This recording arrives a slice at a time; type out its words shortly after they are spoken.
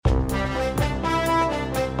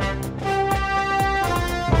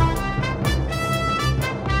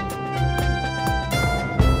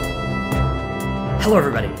Hello,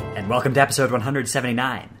 everybody, and welcome to episode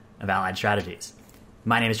 179 of Allied Strategies.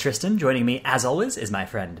 My name is Tristan. Joining me, as always, is my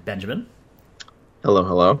friend Benjamin. Hello,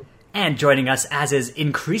 hello. And joining us, as is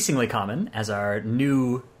increasingly common, as our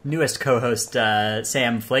newest co-host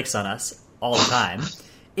Sam flakes on us all the time,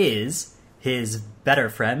 is his better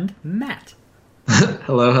friend, Matt.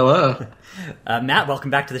 Hello, hello. Matt,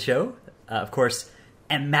 welcome back to the show. Of course,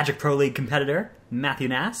 and Magic Pro League competitor, Matthew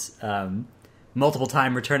Nass,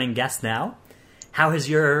 multiple-time returning guest now. How's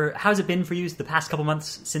it been for you the past couple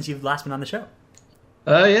months since you've last been on the show?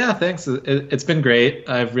 Yeah, thanks. It's been great.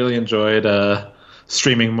 I've really enjoyed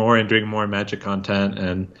streaming more and doing more Magic content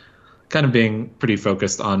and kind of being pretty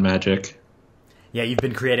focused on Magic. Yeah, you've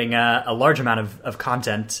been creating a large amount of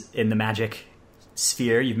content in the Magic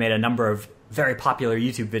sphere. You've made a number of very popular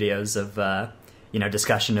YouTube videos of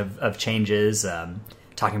discussion of changes,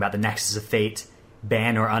 talking about the Nexus of Fate,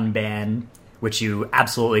 ban or unban, which you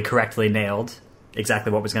absolutely correctly nailed.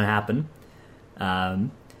 Exactly what was going to happen.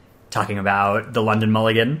 Talking about the London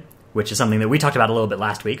Mulligan, which is something that we talked about a little bit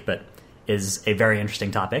last week, but is a very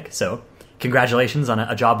interesting topic. So congratulations on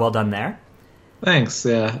a job well done there. Thanks.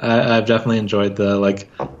 Yeah, I've definitely enjoyed the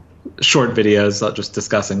short videos, not just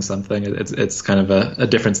discussing something. It's kind of a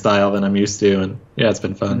different style than I'm used to, and yeah, it's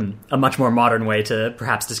been fun. A much more modern way to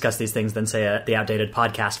perhaps discuss these things than, say, the outdated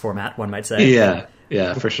podcast format, one might say.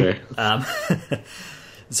 Yeah, for sure.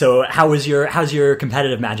 So how's your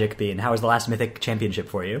competitive Magic been? How was the last Mythic championship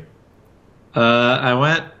for you? I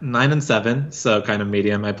went 9-7, so kind of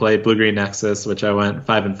medium. I played Blue-Green Nexus, which I went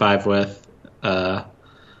 5-5 with. I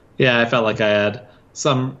felt like I had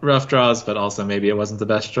some rough draws, but also maybe it wasn't the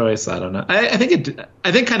best choice. I don't know. I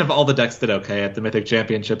think kind of all the decks did okay at the Mythic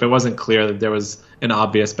Championship. It wasn't clear that there was an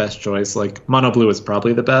obvious best choice. Like Mono Blue was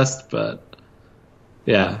probably the best, but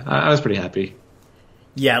yeah, I was pretty happy.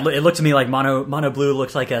 Yeah, it looked to me like Mono Blue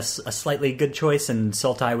looked like a slightly good choice, and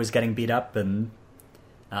Sultai was getting beat up, and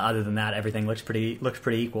other than that, everything looked pretty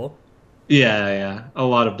equal. Yeah. A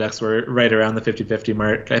lot of decks were right around the 50-50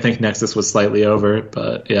 mark. I think Nexus was slightly over,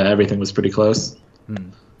 but yeah, everything was pretty close.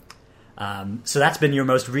 So that's been your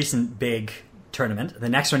most recent big tournament. The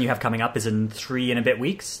next one you have coming up is in 3 and a bit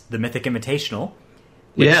weeks, the Mythic Invitational,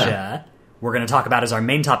 which we're going to talk about as our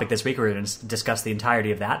main topic this week. We're going to discuss the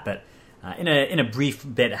entirety of that, but in a brief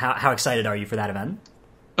bit, how excited are you for that event?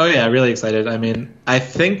 Oh yeah, really excited. I mean, I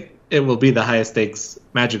think it will be the highest stakes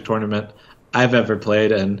Magic tournament I've ever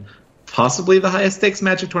played, and possibly the highest stakes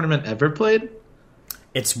Magic tournament ever played.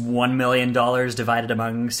 It's $1 million divided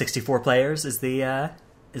among 64 players is the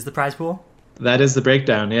prize pool? That is the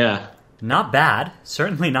breakdown, yeah. Not bad.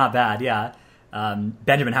 Certainly not bad, yeah.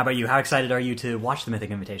 Benjamin, how about you? How excited are you to watch the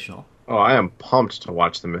Mythic Invitational? Oh, I am pumped to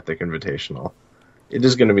watch the Mythic Invitational. It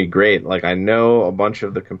is going to be great. Like, I know a bunch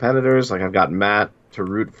of the competitors. Like, I've got Matt to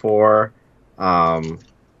root for. It's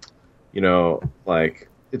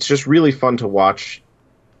just really fun to watch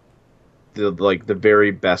the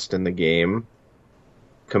very best in the game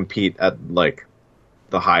compete at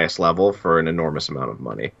the highest level for an enormous amount of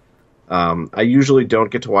money. I usually don't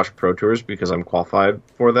get to watch Pro Tours because I'm qualified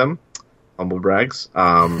for them. Humble brags.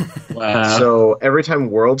 Wow. So every time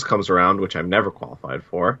Worlds comes around, which I'm never qualified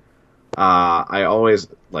for, I always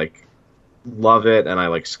love it, and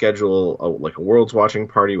I schedule a Worlds watching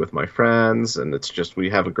party with my friends, and it's just we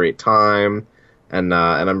have a great time, and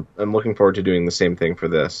I'm looking forward to doing the same thing for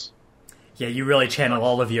this. Yeah, you really channel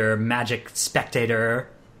all of your Magic spectator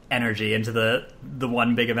energy into the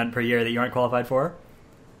one big event per year that you aren't qualified for.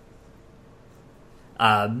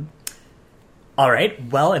 All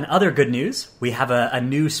right. Well, in other good news, we have a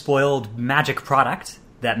new spoiled Magic product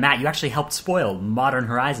that, Matt, you actually helped spoil, Modern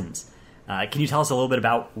Horizons. Can you tell us a little bit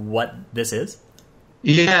about what this is?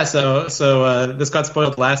 Yeah, so this got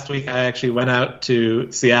spoiled last week. I actually went out to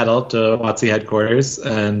Seattle to WotC headquarters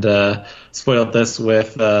and spoiled this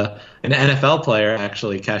with an NFL player,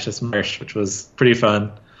 actually, Cassius Marsh, which was pretty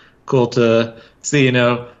fun. Cool to see.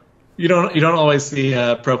 You don't always see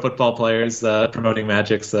pro football players promoting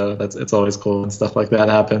Magic, so it's always cool when stuff like that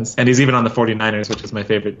happens. And he's even on the 49ers, which is my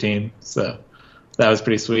favorite team, so that was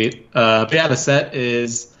pretty sweet. But yeah, the set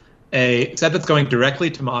is a set that's going directly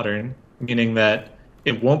to Modern, meaning that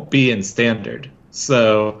it won't be in Standard.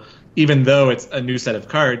 So even though it's a new set of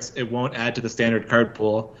cards, it won't add to the Standard card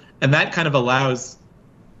pool, and that kind of allows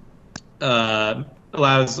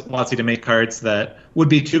WotC to make cards that would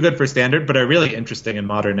be too good for Standard, but are really interesting in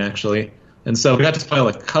Modern, actually. And so we got to spoil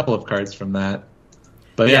a couple of cards from that.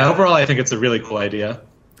 But yeah, overall, I think it's a really cool idea.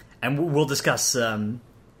 And we'll discuss some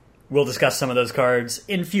of those cards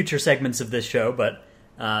in future segments of this show. But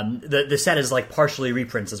the set is partially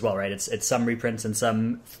reprints as well, right? It's some reprints and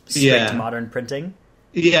some straight to Modern printing.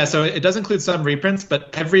 Yeah, so it does include some reprints, but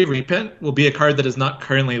every reprint will be a card that is not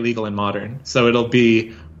currently legal in Modern. So it'll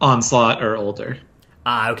be Onslaught or older.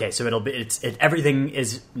 Okay, so everything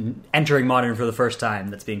is entering Modern for the first time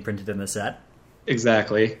that's being printed in the set.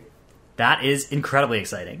 Exactly. That is incredibly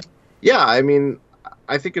exciting. Yeah, I mean,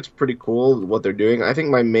 I think it's pretty cool what they're doing. I think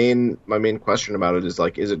my main question about it is,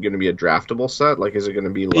 like, is it going to be a draftable set? Like, is it going to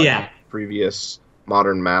be like previous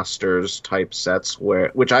Modern Masters type sets,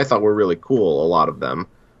 which I thought were really cool, a lot of them.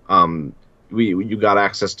 You got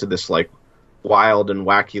access to this, like, wild and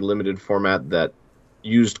wacky limited format that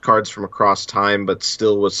used cards from across time but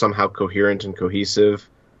still was somehow coherent and cohesive,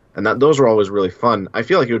 and those were always really fun. I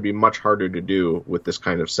feel like it would be much harder to do with this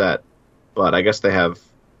kind of set, but I guess they have...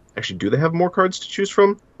 Actually, do they have more cards to choose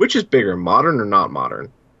from? Which is bigger, Modern or not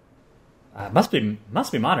Modern? Must be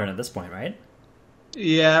Modern at this point, right?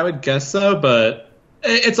 Yeah, I would guess so, but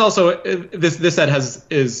it's also... This set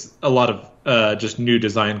is a lot of just new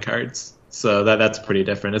design cards, so that's pretty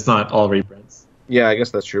different. It's not all reprints. Yeah, I guess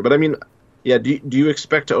that's true, but I mean... Yeah, do you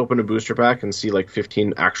expect to open a booster pack and see like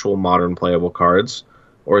 15 actual Modern playable cards?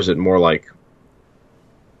 Or is it more like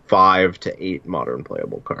 5 to 8 Modern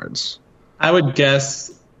playable cards? I would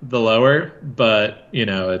guess the lower, but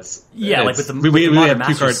it's... Yeah, it's, like with the have Modern two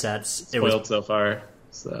Master cards sets, spoiled so far,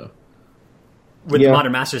 so... With the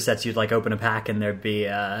Modern Master sets, you'd like open a pack and there'd be,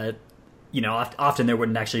 often there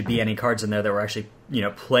wouldn't actually be any cards in there that were actually,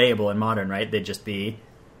 playable in Modern, right? They'd just be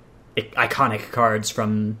iconic cards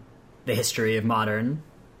from the history of Modern,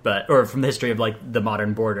 or from the history of like the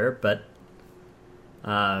Modern border, but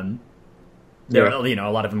there are,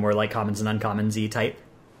 a lot of them were like commons and uncommons-y type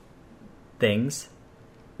things.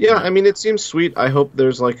 Yeah, I mean, it seems sweet. I hope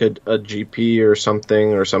there's like a GP or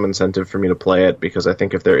something, or some incentive for me to play it, because I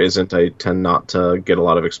think if there isn't, I tend not to get a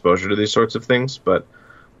lot of exposure to these sorts of things. But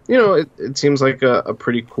it seems like a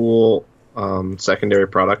pretty cool secondary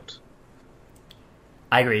product.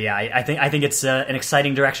 I agree. Yeah, I think it's an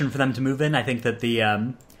exciting direction for them to move in. I think that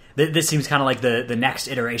this seems kind of like the next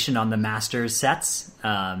iteration on the Masters sets,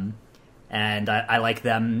 and I like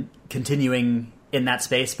them continuing in that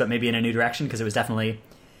space, but maybe in a new direction, because it was definitely,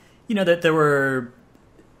 that there were.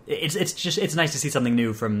 It's nice to see something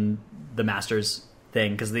new from the Masters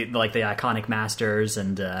thing, because the iconic Masters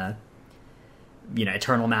and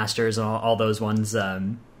Eternal Masters and all those ones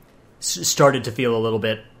started to feel a little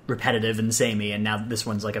bit repetitive and samey, and now this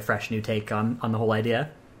one's like a fresh new take on the whole idea.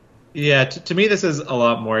 Yeah, to me this is a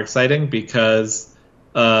lot more exciting because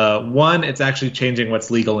one, it's actually changing what's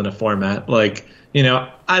legal in a format. Like,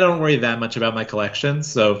 I don't worry that much about my collection,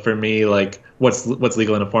 so for me, like, what's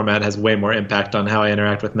legal in a format has way more impact on how I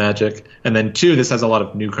interact with Magic. And then two, this has a lot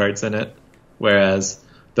of new cards in it, whereas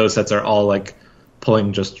those sets are all like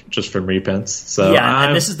pulling just from reprints. So yeah,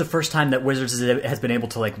 and this is the first time that Wizards has been able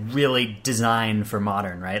to like really design for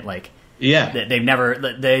Modern, right? Like, yeah,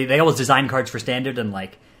 they always design cards for Standard, and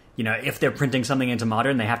like, if they're printing something into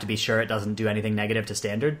Modern, they have to be sure it doesn't do anything negative to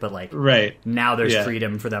Standard. But like, right now there's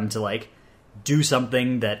freedom for them to like do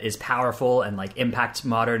something that is powerful and like impact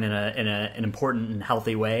Modern in an important and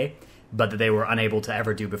healthy way, but that they were unable to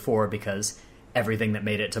ever do before because everything that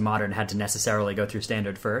made it to Modern had to necessarily go through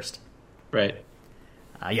Standard first. Right.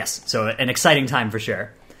 Yes, so an exciting time for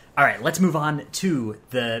sure. All right, let's move on to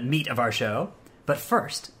the meat of our show. But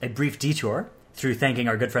first, a brief detour through thanking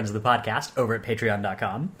our good friends of the podcast over at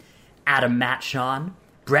patreon.com. Adam, Matt, Sean,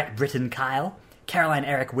 Brett, Britton, Kyle, Caroline,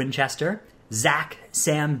 Eric, Winchester, Zach,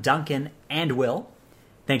 Sam, Duncan, and Will.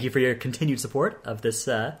 Thank you for your continued support of this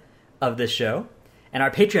show. And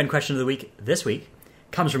our Patreon question of the week this week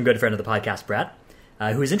comes from good friend of the podcast, Brett,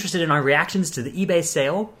 who is interested in our reactions to the eBay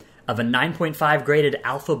sale of a 9.5 graded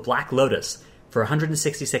Alpha Black Lotus for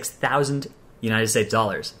 $166,000 United States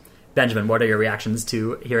dollars. Benjamin, what are your reactions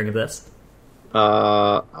to hearing of this?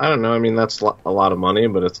 I don't know. I mean, that's a lot of money,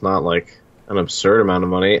 but it's not like an absurd amount of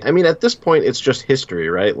money. I mean, at this point, it's just history,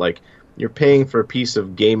 right? Like, you're paying for a piece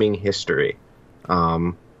of gaming history.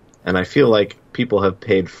 And I feel like people have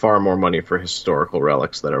paid far more money for historical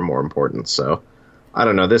relics that are more important. So, I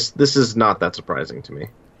don't know. This is not that surprising to me.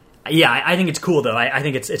 Yeah, I think it's cool, though. I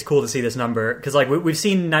think it's cool to see this number, because like we've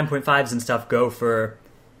seen 9.5s and stuff go for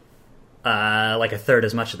like a third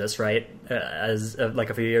as much of this, right? As like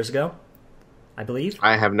a few years ago, I believe.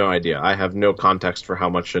 I have no idea. I have no context for how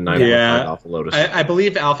much a 9.5 Alpha Lotus. I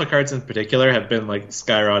believe Alpha cards in particular have been like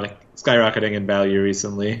skyrocketing in value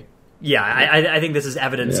recently. Yeah, I think this is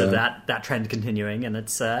evidence of that trend continuing, and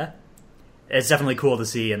it's definitely cool to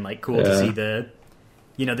see, and like cool to see the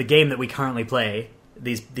game that we currently play,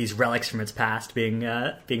 these relics from its past being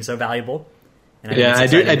so valuable. And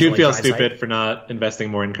I do feel stupid for not investing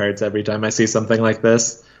more in cards every time I see something like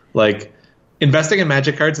this. Like, investing in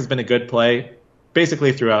Magic cards has been a good play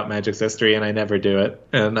basically throughout Magic's history, and I never do it,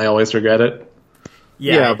 and I always regret it.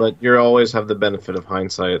 Yeah, but you always have the benefit of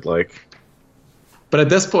hindsight, like... But at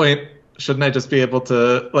this point, shouldn't I just be able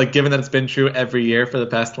to, like, given that it's been true every year for the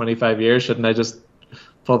past 25 years, shouldn't I just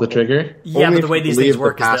pull the trigger? Yeah, but the way these things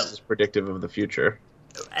work the past is predictive of the future.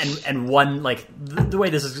 And one, like, the way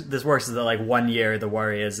this works is that, like, 1 year the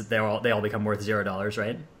worry is that they all become worth $0,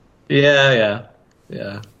 right? Yeah.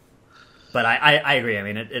 But I agree. I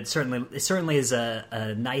mean, it certainly is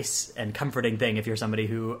a nice and comforting thing if you're somebody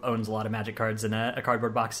who owns a lot of Magic cards in a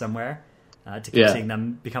cardboard box somewhere, to keep seeing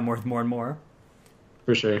them become worth more and more.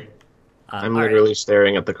 For sure. I'm literally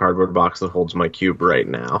staring at the cardboard box that holds my cube right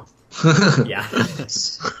now. Yeah.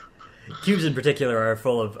 Cubes in particular are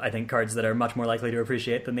full of, I think, cards that are much more likely to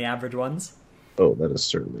appreciate than the average ones. Oh, that is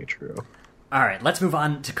certainly true. All right, let's move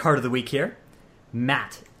on to Card of the Week here.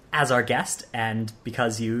 Matt, as our guest, and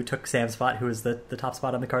because you took Sam's spot, who is the top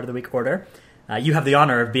spot on the Card of the Week order, you have the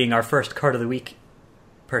honor of being our first Card of the Week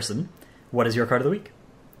person. What is your Card of the Week?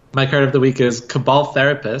 My Card of the Week is Cabal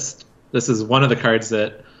Therapist. This is one of the cards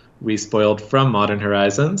that we spoiled from Modern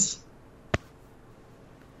Horizons.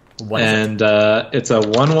 What is it? And it's a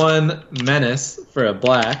 1/1 menace for a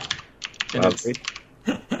black. And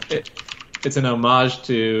it's an homage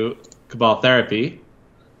to Cabal Therapy.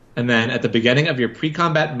 And then at the beginning of your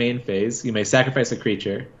pre-combat main phase, you may sacrifice a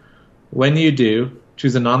creature. When you do,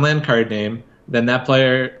 choose a non-land card name. Then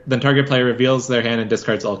target player reveals their hand and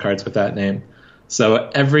discards all cards with that name.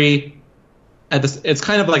 So it's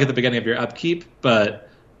kind of like at the beginning of your upkeep, but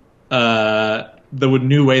the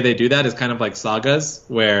new way they do that is kind of like Sagas,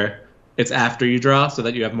 where it's after you draw so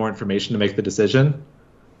that you have more information to make the decision.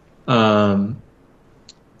 Then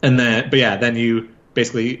you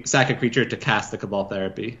basically sack a creature to cast the Cabal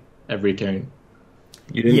Therapy every turn.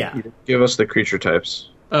 You didn't give us the creature types.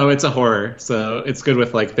 Oh, it's a horror, so it's good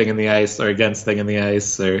with like Thing in the Ice or against Thing in the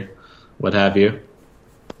Ice or what have you.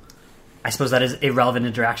 I suppose that is a relevant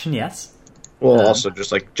interaction, yes. Well, also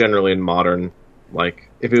just like generally in Modern, like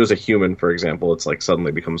if it was a human, for example, it's like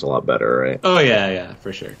suddenly becomes a lot better, right? Oh yeah,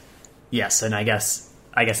 for sure. Yes, and I guess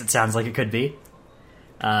it sounds like it could be.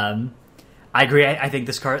 I agree. I think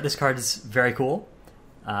this card is very cool.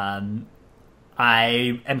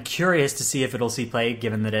 I am curious to see if it'll see play,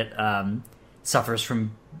 given that it suffers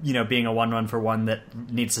from being a 1/1 for one that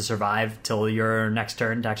needs to survive till your next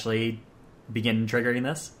turn to actually begin triggering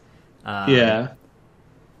this. Yeah.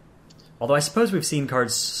 Although I suppose we've seen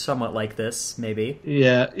cards somewhat like this, maybe.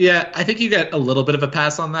 Yeah. I think you get a little bit of a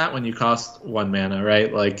pass on that when you cost 1 mana,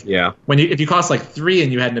 right? Like, yeah. If you cost like 3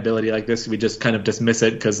 and you had an ability like this, we just kind of dismiss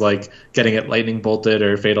it because like getting it lightning bolted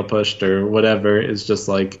or fatal pushed or whatever is just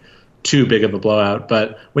like too big of a blowout.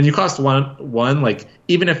 But when you cost one, like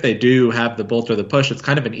even if they do have the bolt or the push, it's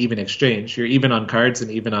kind of an even exchange. You're even on cards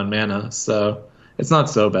and even on mana, so it's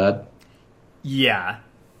not so bad. Yeah.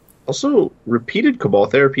 Also, repeated Cabal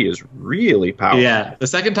Therapy is really powerful. Yeah, the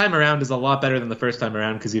second time around is a lot better than the first time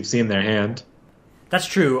around because you've seen their hand. That's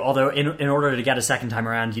true, although in order to get a second time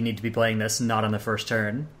around, you need to be playing this not on the first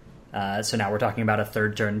turn. So now we're talking about a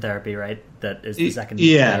third turn therapy, right? That is the second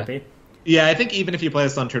therapy. Yeah, I think even if you play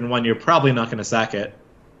this on turn 1, you're probably not going to sack it.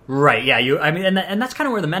 Right, yeah. And that's kind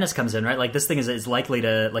of where the menace comes in, right? Like, this thing is likely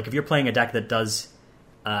to... Like, if you're playing a deck that does...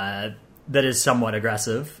 that is somewhat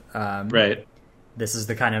aggressive... right. This is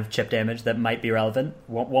the kind of chip damage that might be relevant.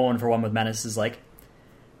 1/1 for 1 with menace is, like,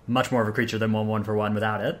 much more of a creature than 1/1 for 1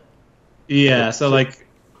 without it. Yeah, so, like...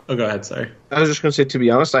 Oh, go ahead, sorry. I was just going to say, to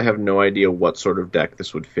be honest, I have no idea what sort of deck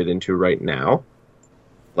this would fit into right now.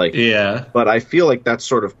 Like, yeah. But I feel like that's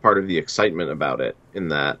sort of part of the excitement about it, in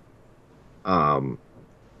that...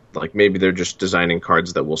 like, maybe they're just designing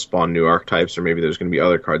cards that will spawn new archetypes, or maybe there's going to be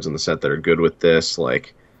other cards in the set that are good with this.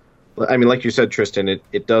 Like, I mean, like you said, Tristan,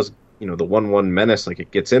 it does... the 1/1 menace, like, it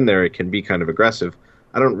gets in there, it can be kind of aggressive.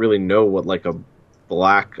 I don't really know what, like, a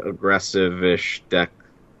black aggressive-ish deck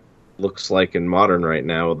looks like in Modern right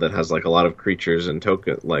now that has, like, a lot of creatures and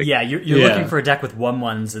token, like... Yeah, you're looking for a deck with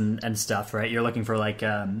 1/1s and stuff, right? You're looking for, like,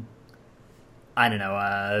 I don't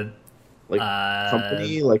know,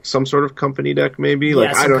 company, like some sort of company deck, maybe. Yeah,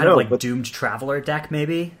 like, some I don't kind know, of, like, Doomed Traveler deck,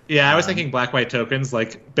 maybe. Yeah, I was thinking black-white tokens,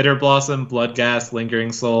 like Bitter Blossom, Bloodghast,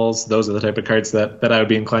 Lingering Souls. Those are the type of cards that I would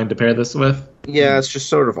be inclined to pair this with. Yeah, it's just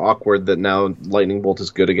sort of awkward that now Lightning Bolt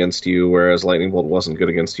is good against you, whereas Lightning Bolt wasn't good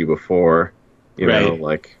against you before. You know,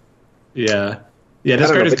 like... Yeah, this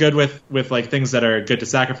card is good with like things that are good to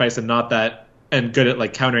sacrifice and not that, and good at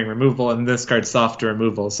like countering removal, and this card's soft to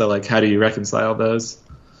removal. So like, how do you reconcile those?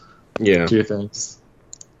 Yeah, two things.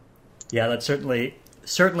 Yeah, that's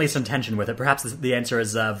certainly some tension with it. Perhaps the answer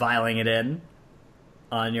is vialing it in.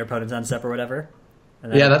 on your opponent's end step or whatever.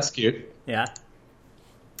 Yeah, that's cute. Yeah.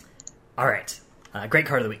 All right. Great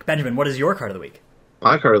card of the week. Benjamin, what is your card of the week?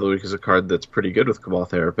 My card of the week is a card that's pretty good with Cabal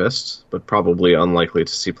Therapist, but probably unlikely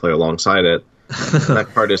to see play alongside it. That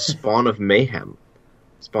card is Spawn of Mayhem.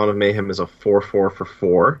 Spawn of Mayhem is a 4/4 for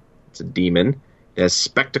 4. It's a demon. It has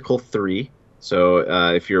Spectacle 3,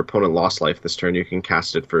 so if your opponent lost life this turn, you can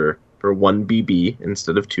cast it for 1 BB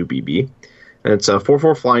instead of 2 BB. And it's a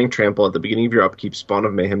 4/4 flying trample. At the beginning of your upkeep, Spawn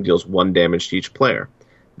of Mayhem deals 1 damage to each player.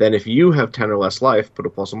 Then if you have 10 or less life, put a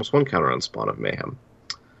 +1/+1 counter on Spawn of Mayhem.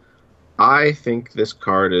 I think this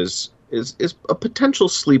card is a potential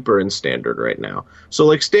sleeper in Standard right now. So,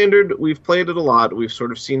 like, Standard, we've played it a lot. We've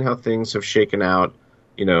sort of seen how things have shaken out.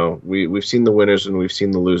 You know, we've seen the winners and we've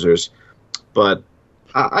seen the losers. But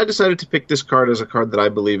I decided to pick this card as a card that I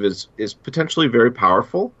believe is potentially very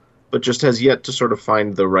powerful, but just has yet to sort of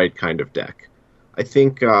find the right kind of deck. I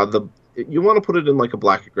think you want to put it in, like, a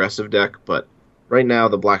black aggressive deck, but right now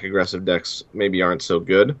the black aggressive decks maybe aren't so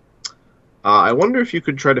good. I wonder if you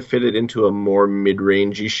could try to fit it into a more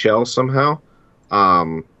mid-rangey shell somehow.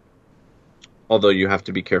 Although you have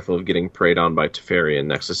to be careful of getting preyed on by Teferi and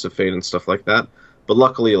Nexus of Fate and stuff like that. But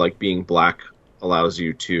luckily, like, being black allows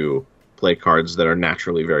you to play cards that are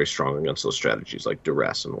naturally very strong against those strategies, like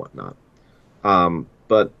Duress and whatnot.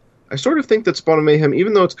 But I sort of think that Spawn of Mayhem,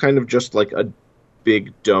 even though it's kind of just like a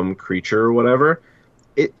big, dumb creature or whatever,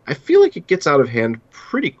 I feel like it gets out of hand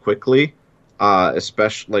pretty quickly.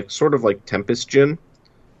 Especially like sort of like Tempest Djinn.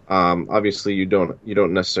 Obviously, you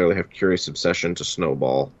don't necessarily have Curious Obsession to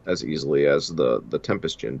snowball as easily as the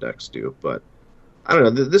Tempest Djinn decks do. But I don't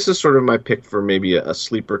know. This is sort of my pick for maybe a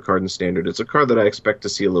sleeper card in Standard. It's a card that I expect to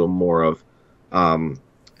see a little more of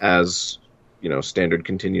as you know Standard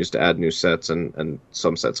continues to add new sets and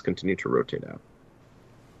some sets continue to rotate out.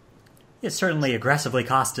 It's certainly aggressively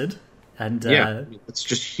costed, and yeah, it's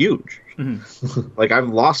just huge. Mm-hmm. Like, I've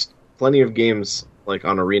lost plenty of games like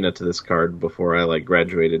on Arena to this card before I like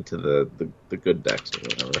graduated to the good decks or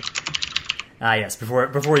whatever. Yes,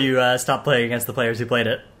 before you stopped playing against the players who played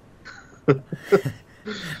it,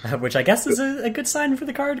 which I guess is a good sign for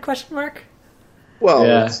the card? Question mark. Well,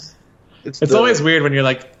 yeah. It's always weird when you're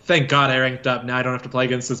like, thank God I ranked up. Now I don't have to play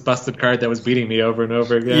against this busted card that was beating me over and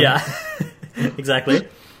over again. Yeah, exactly.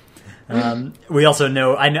 We also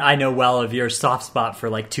know I know well of your soft spot for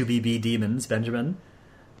like 2BB demons, Benjamin.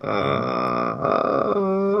 I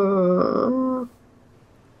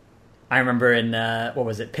remember in what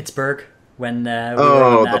was it, Pittsburgh, when we were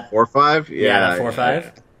on that. The 4/5? Yeah, the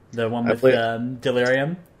 4/5. The one with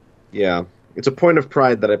Delirium. Yeah. It's a point of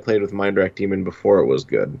pride that I played with Mindrack Demon before it was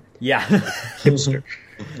good. Yeah. Hipster.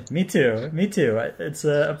 Me too. It's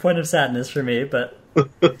a point of sadness for me, but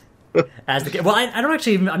as the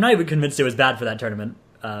I'm not even convinced it was bad for that tournament.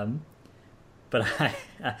 But I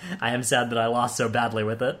am sad that I lost so badly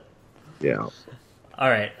with it. Yeah. All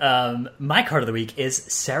right. My card of the week is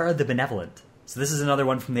Sarah the Benevolent. So this is another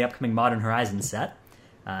one from the upcoming Modern Horizons set.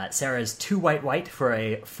 Sarah is 2 white for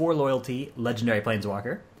a 4 loyalty legendary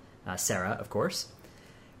planeswalker. Sarah, of course.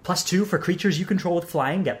 +2 for creatures you control with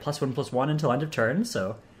flying. Get +1/+1 until end of turn.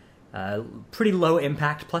 So pretty low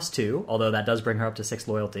impact +2, although that does bring her up to 6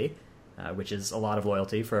 loyalty, which is a lot of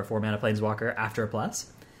loyalty for a 4-mana planeswalker after a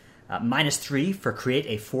plus. -3 for create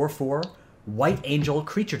a 4/4 White Angel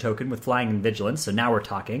creature token with flying and vigilance. So now we're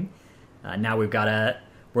talking. Now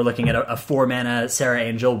we're looking at a 4-mana Sarah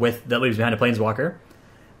Angel that leaves behind a planeswalker.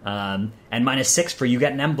 And -6 for you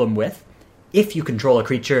get an emblem with. If you control a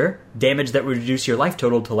creature, damage that would reduce your life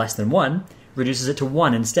total to less than 1 reduces it to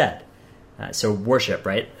 1 instead. So Worship,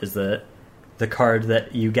 right, is the card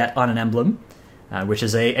that you get on an emblem, which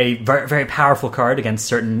is a very, very powerful card against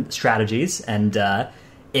certain strategies. And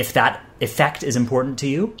if that effect is important to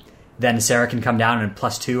you, then Sarah can come down and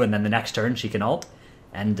 +2, and then the next turn she can ult.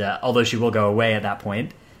 And although she will go away at that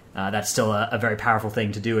point, that's still a very powerful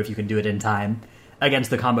thing to do if you can do it in time against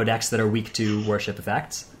the combo decks that are weak to Worship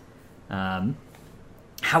effects.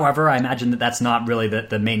 However, I imagine that that's not really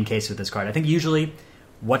the main case with this card. I think usually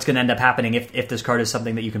what's going to end up happening if this card is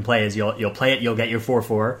something that you can play is you'll play it, you'll get your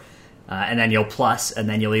 4/4, and then you'll plus, and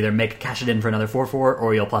then you'll either cash it in for another 4/4,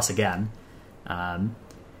 or you'll plus again.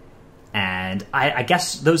 And I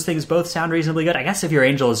guess those things both sound reasonably good. I guess if your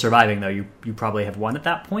Angel is surviving, though, you probably have won at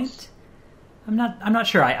that point. I'm not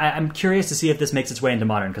sure. I'm curious to see if this makes its way into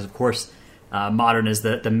Modern, because of course Modern is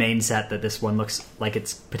the main set that this one looks like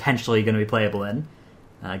it's potentially going to be playable in,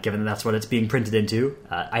 given that that's what it's being printed into.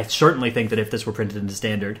 I certainly think that if this were printed into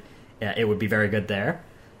Standard, it would be very good there.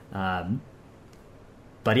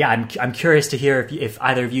 But yeah, I'm curious to hear if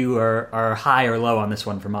either of you are high or low on this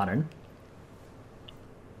one for Modern.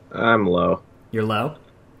 I'm low. You're low?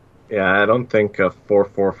 Yeah, I don't think a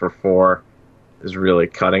 4/4 for 4 is really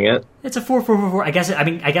cutting it. It's a 4/4/4. I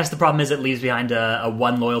guess the problem is it leaves behind a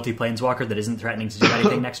 1 loyalty planeswalker that isn't threatening to do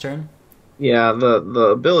anything next turn. Yeah, the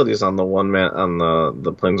abilities on the one man on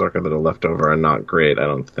the planeswalker that are left over are not great, I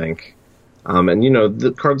don't think. And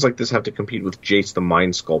the cards like this have to compete with Jace the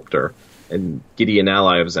Mind Sculptor and Gideon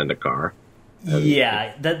Ally of Zendikar.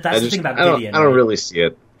 Yeah, that's the thing about Gideon. I don't really see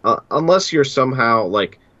it unless you're somehow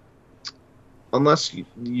unless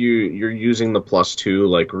you're using the +2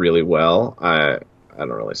 like really well. I don't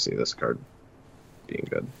really see this card being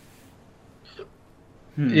good.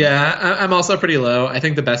 Yeah, I'm also pretty low. I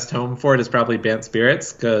think the best home for it is probably Bant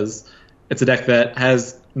Spirits, because it's a deck that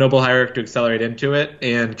has Noble Hierarch to accelerate into it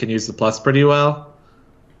and can use the plus pretty well.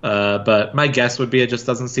 But my guess would be it just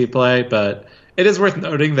doesn't see play. But it is worth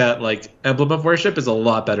noting that Emblem of Worship is a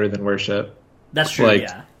lot better than Worship. That's true,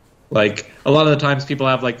 yeah. A lot of the times people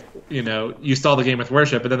have you stall the game with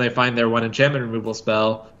Worship, and then they find their 1 enchantment removal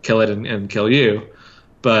spell, kill it, and kill you.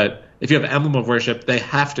 But if you have Emblem of Worship, they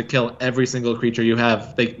have to kill every single creature you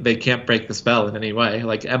have. They can't break the spell in any way.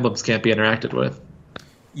 Emblems can't be interacted with.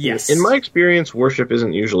 Yes. In my experience, Worship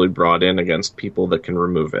isn't usually brought in against people that can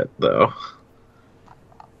remove it, though.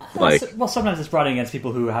 Well, sometimes it's brought in against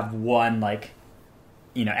people who have one,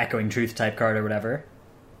 Echoing Truth type card or whatever.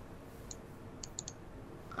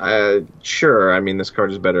 Sure. I mean, this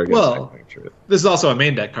card is better against Echoing Truth. This is also a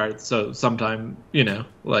main deck card, so sometime,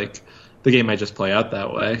 the game might just play out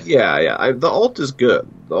that way. Yeah. The ult is good.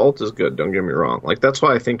 Don't get me wrong. That's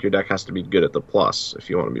why I think your deck has to be good at the plus if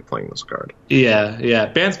you want to be playing this card. Yeah.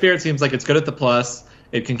 Bant Spirit seems like it's good at the plus.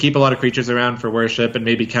 It can keep a lot of creatures around for Worship and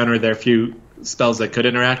maybe counter their few spells that could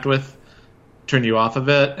interact with, turn you off of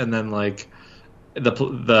it, and then the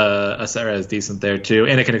Asera is decent there too,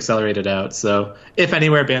 and it can accelerate it out. So if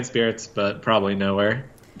anywhere, Bant Spirits, but probably nowhere.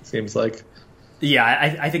 It seems like.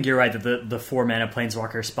 Yeah, I think you're right that the 4-mana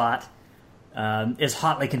Planeswalker spot is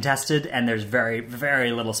hotly contested, and there's very,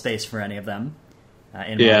 very little space for any of them.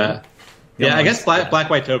 I guess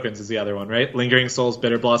Black-White Tokens is the other one, right? Lingering Souls,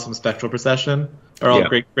 Bitter Blossom, Spectral Procession are all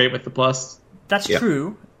great with the plus. That's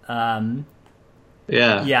true.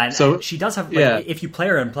 Yeah. So she does have. If you play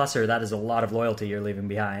her and plus her, that is a lot of loyalty you're leaving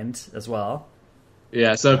behind as well.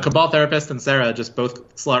 Yeah. So Cabal Therapist and Sarah just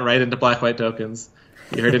both slot right into Black-White Tokens.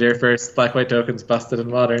 You heard it here first. Black-White Tokens busted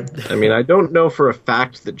in Modern. I mean, I don't know for a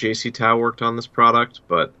fact that JC Tao worked on this product,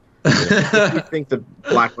 but if you think that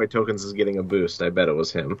Black-White Tokens is getting a boost, I bet it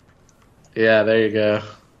was him. Yeah, there you go.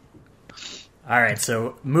 All right,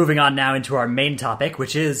 so moving on now into our main topic,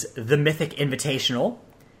 which is the Mythic Invitational.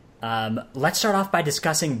 Let's start off by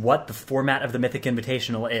discussing what the format of the Mythic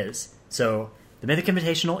Invitational is. So, the Mythic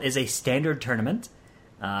Invitational is a standard tournament.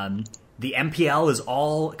 The MPL is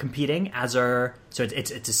all competing as our... So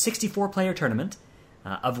it's a 64-player tournament,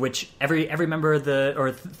 of which every member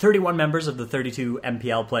of 31 members of the 32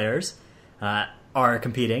 MPL players are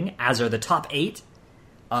competing, as are the top 8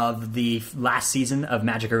 of the last season of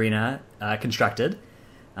Magic Arena constructed.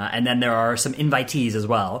 And then there are some invitees as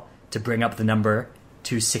well to bring up the number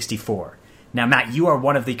to 64. Now, Matt, you are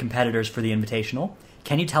one of the competitors for the Invitational.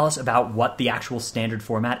 Can you tell us about what the actual standard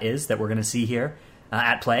format is that we're going to see here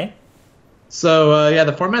at play? So,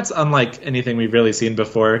 the format's unlike anything we've really seen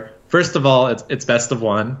before. First of all, it's best of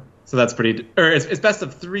 1. So that's pretty... it's best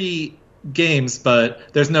of 3 games,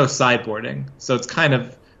 but there's no sideboarding. So it's kind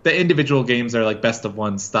of... The individual games are best of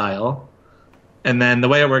 1 style. And then the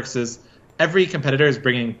way it works is every competitor is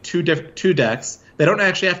bringing two decks. They don't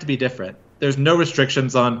actually have to be different. There's no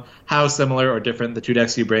restrictions on how similar or different the 2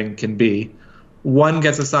 decks you bring can be. One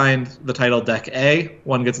gets assigned the title Deck A,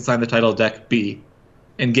 one gets assigned the title Deck B.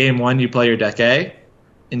 In Game 1, you play your Deck A.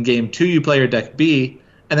 In Game 2, you play your Deck B.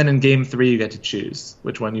 And then in Game 3, you get to choose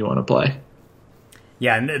which one you want to play.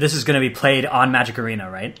 Yeah, and this is going to be played on Magic Arena,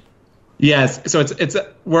 right? Yes, so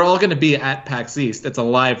we're all going to be at PAX East. It's a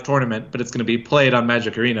live tournament, but it's going to be played on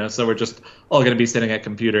Magic Arena, so we're just all going to be sitting at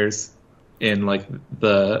computers in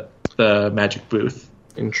the Magic booth.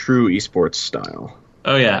 In true esports style.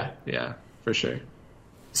 Oh yeah, for sure.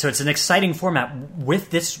 So it's an exciting format with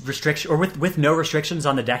this restriction, or with no restrictions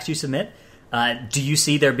on the decks you submit. Do you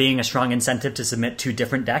see there being a strong incentive to submit 2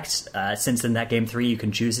 different decks, since in that Game 3 you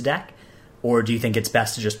can choose a deck? Or do you think it's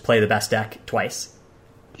best to just play the best deck twice?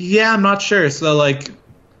 Yeah, I'm not sure. So,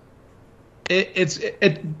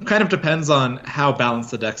 it kind of depends on how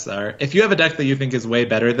balanced the decks are. If you have a deck that you think is way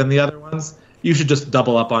better than the other ones, you should just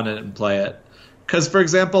double up on it and play it. Because, for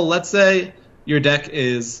example, let's say your deck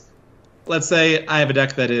is... Let's say I have a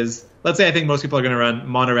deck that is... Let's say I think most people are going to run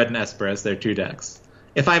Mono Red and Esper as their 2 decks.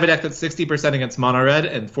 If I have a deck that's 60% against Mono Red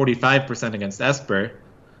and 45% against Esper,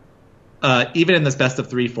 even in this best of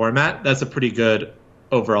 3 format, that's a pretty good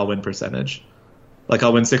overall win percentage. Like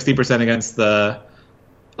I'll win 60% against the.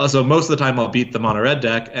 Also, most of the time I'll beat the mono red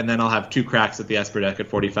deck, and then I'll have 2 cracks at the Esper deck at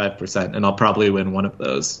 45%, and I'll probably win one of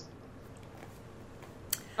those.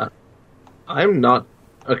 I'm not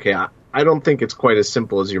okay. I don't think it's quite as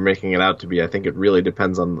simple as you're making it out to be. I think it really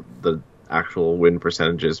depends on the actual win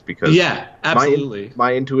percentages because yeah, absolutely.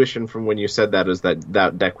 My intuition from when you said that is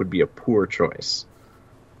that deck would be a poor choice.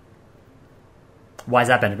 Why is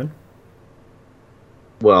that, Benjamin?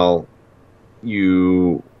 Well,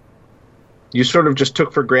 you sort of just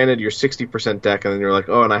took for granted your 60% deck, and then you're like,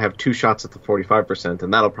 oh, and I have 2 shots at the 45%,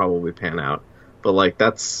 and that'll probably pan out. But like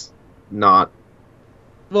that's not.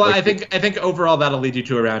 Well, like, I think overall that'll lead you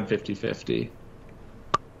to around 50-50.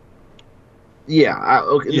 Yeah,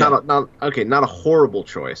 okay, Yeah. Not a horrible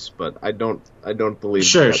choice, but I don't believe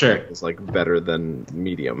Sure. deck is like better than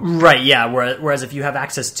medium. Right. Yeah. Whereas if you have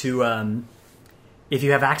access to a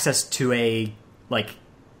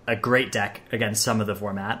great deck against some of the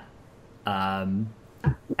format, and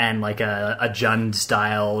like a Jund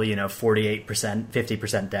style, 48%,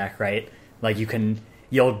 50% deck, right? Like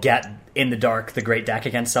you'll get in the dark the great deck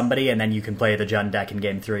against somebody, and then you can play the Jund deck in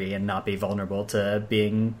game 3 and not be vulnerable to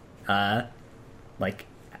being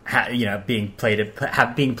being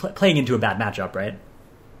playing into a bad matchup, right?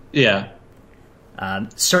 Yeah.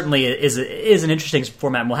 Certainly is an interesting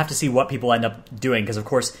format, and we'll have to see what people end up doing, because of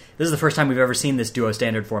course this is the first time we've ever seen this duo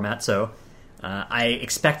standard format, so I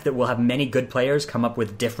expect that we'll have many good players come up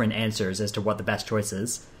with different answers as to what the best choice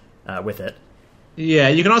is with it. Yeah,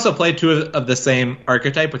 you can also play 2 of the same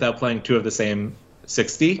archetype without playing 2 of the same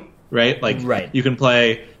 60, right? Like, right. You can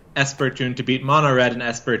play Esper Tune to beat Mono Red and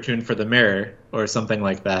Esper Tune for the Mirror, or something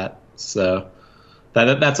like that. So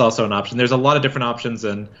that's also an option. There's a lot of different options,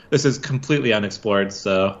 and this is completely unexplored,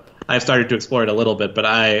 so I've started to explore it a little bit, but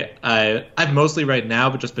I've mostly right now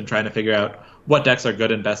but just been trying to figure out what decks are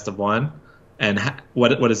good in best of 1, and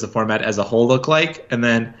what does the format as a whole look like, and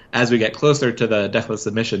then as we get closer to the deckless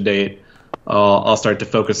submission date, I'll start to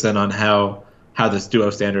focus in on how this duo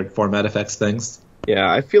standard format affects things. Yeah,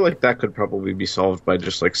 I feel like that could probably be solved by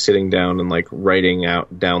just like sitting down and like writing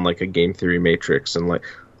down like a game theory matrix and like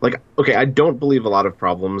okay, I don't believe a lot of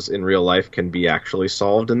problems in real life can be actually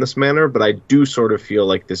solved in this manner, but I do sort of feel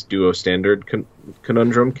like this duo standard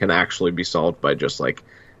conundrum can actually be solved by just like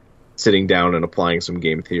sitting down and applying some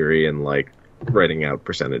game theory and like writing out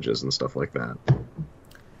percentages and stuff like that.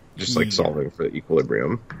 Just like solving for the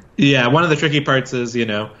equilibrium. Yeah, one of the tricky parts is,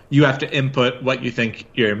 you have to input what you think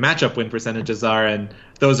your matchup win percentages are, and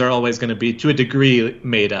those are always going to be, to a degree,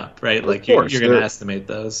 made up, right? Like, you're going to estimate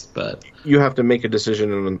those, but... You have to make a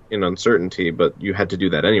decision in uncertainty, but you had to do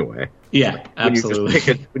that anyway. Yeah,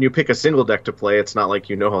 absolutely. When you pick a single deck to play, it's not like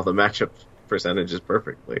you know all the matchup percentages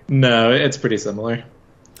perfectly. No, it's pretty similar.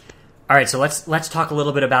 All right, so let's talk a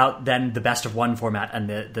little bit about, then, the best of 1 format and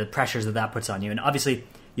the pressures that puts on you. And obviously...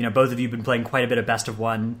 both of you have been playing quite a bit of Best of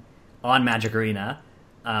 1 on Magic Arena.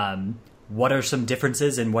 What are some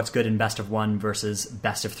differences in what's good in Best of 1 versus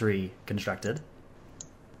Best of 3 constructed?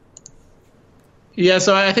 Yeah,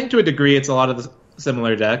 so I think to a degree it's a lot of the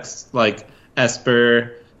similar decks. Like,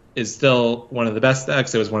 Esper is still one of the best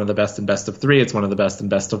decks. It was one of the best in Best of 3. It's one of the best in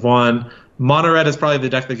Best of 1. Mono Red is probably the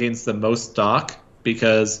deck that gains the most stock,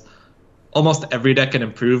 because almost every deck can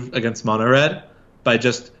improve against Mono Red by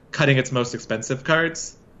just cutting its most expensive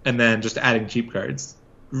cards and then just adding cheap cards.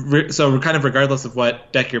 So kind of regardless of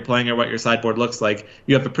what deck you're playing or what your sideboard looks like,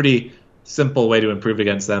 you have a pretty simple way to improve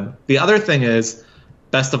against them. The other thing is,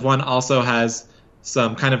 Best of 1 also has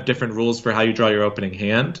some kind of different rules for how you draw your opening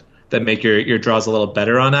hand that make your draws a little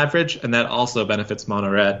better on average, and that also benefits Mono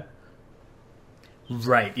Red.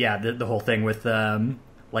 Right, yeah, the whole thing with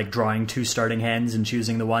like drawing 2 starting hands and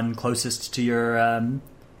choosing the one closest to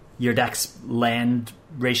your deck's land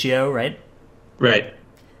ratio, right? Right.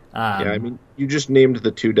 Yeah, I mean, you just named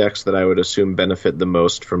the 2 decks that I would assume benefit the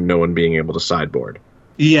most from no one being able to sideboard.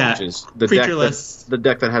 Yeah, which is the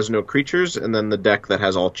deck that has no creatures, and then the deck that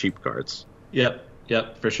has all cheap cards.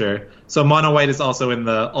 Yep, for sure. So Mono White is also in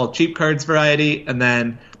the all cheap cards variety, and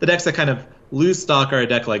then the decks that kind of lose stock are a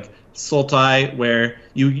deck like Sultai, where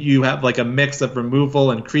you have like a mix of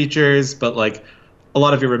removal and creatures, but like a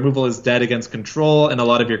lot of your removal is dead against control, and a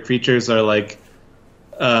lot of your creatures are like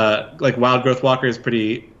Wild Growth Walker is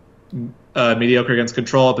pretty mediocre against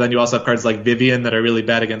control, but then you also have cards like Vivian that are really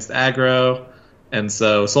bad against aggro, and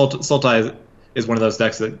so Sultai is one of those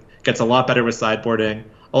decks that gets a lot better with sideboarding.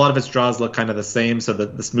 A lot of its draws look kind of the same, so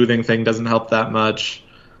the smoothing thing doesn't help that much.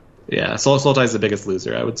 Yeah, Sultai is the biggest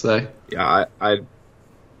loser, I would say. Yeah,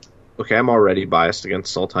 okay, I'm already biased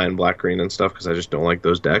against Sultai and Black Green and stuff because I just don't like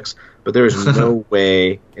those decks. But there's no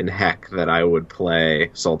way in heck that I would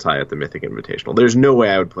play Sultai at the Mythic Invitational. There's no way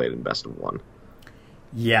I would play it in best of one.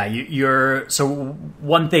 Yeah, you're so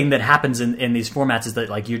one thing that happens in these formats is that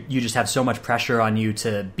like you just have so much pressure on you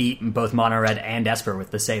to beat both Mono Red and Esper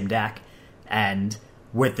with the same deck, and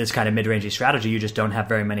with this kind of mid-rangey strategy, you just don't have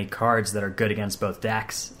very many cards that are good against both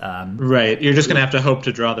decks. Right, you're just gonna have to hope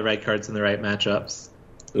to draw the right cards in the right matchups.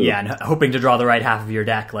 Yeah, and hoping to draw the right half of your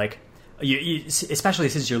deck, like you, especially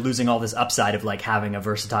since you're losing all this upside of like having a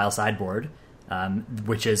versatile sideboard,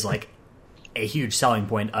 which is like a huge selling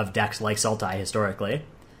point of decks like Sultai historically.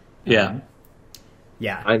 Yeah.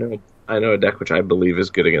 Yeah. I know a deck which I believe is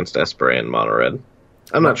good against Esper and Mono Red.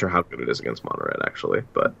 I'm not sure how good it is against Mono Red, actually,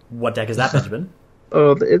 but... What deck is that, Benjamin?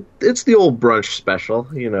 Oh, it's the old brunch special,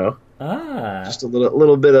 you know. Ah. Just a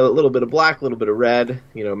little bit of black, a little bit of red,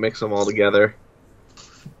 you know, mix them all together.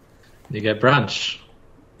 You get brunch.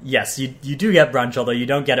 Yes, you do get brunch, although you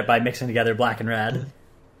don't get it by mixing together black and red.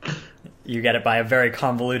 You get it by a very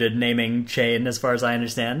convoluted naming chain, as far as I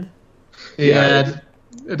understand. Yeah,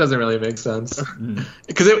 it doesn't really make sense.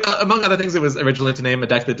 Because, among other things, it was originally to name a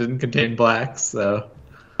deck that didn't contain black, so...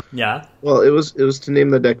 Yeah. Well, it was to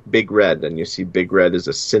name the deck Big Red, and you see Big Red is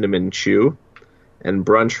a cinnamon chew, and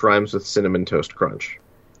brunch rhymes with cinnamon toast crunch.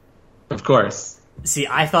 Of course. See,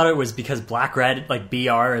 I thought it was because black red, like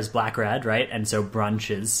BR is black red, right? And so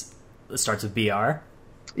brunch starts with BR.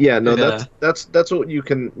 Yeah, no, that's what you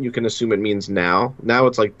can assume it means now. Now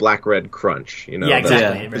it's like black red crunch, you know. Yeah,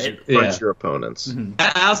 exactly. Right? You crunch your opponents. Mm-hmm.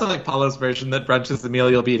 I also like Paulo's version that brunch is the meal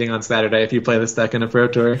you'll be eating on Saturday if you play this deck in a Pro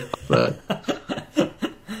Tour. But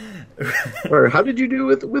or how did you do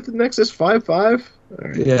with Nexus 5/5?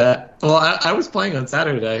 Right. Yeah, well, I was playing on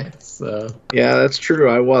Saturday, so yeah, that's true.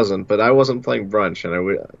 I wasn't, but I wasn't playing brunch, and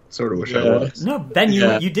I sort of wish I was. No, Ben,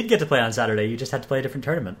 you did get to play on Saturday. You just had to play a different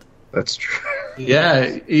tournament. That's true.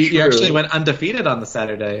 Yeah, you actually went undefeated on the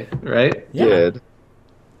Saturday, right? Yeah. Did.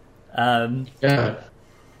 Yeah.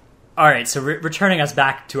 All right, so returning us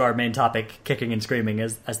back to our main topic, kicking and screaming,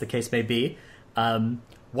 as the case may be.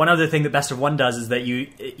 One other thing that Best of One does is that you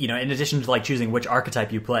know, in addition to like choosing which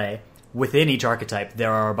archetype you play, within each archetype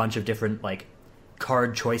there are a bunch of different like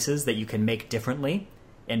card choices that you can make differently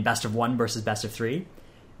in Best of One versus Best of Three.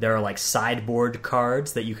 There are like sideboard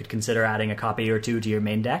cards that you could consider adding a copy or two to your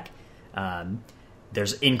main deck.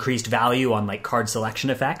 There's increased value on like card selection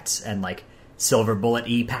effects and like silver bullet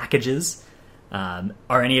E packages. Are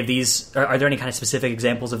any of these? Are there any kind of specific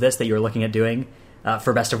examples of this that you're looking at doing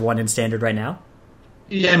for Best of One in Standard right now?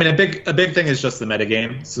 Yeah, I mean a big thing is just the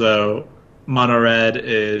metagame. So Mono Red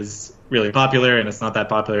is really popular, and it's not that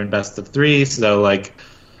popular in Best of Three. So like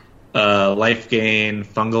life gain,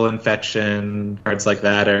 fungal infection, cards like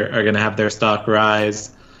that are going to have their stock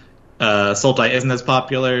rise. Sultai isn't as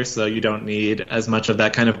popular, so you don't need as much of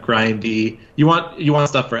that kind of grindy. You want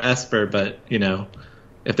stuff for Esper, but you know,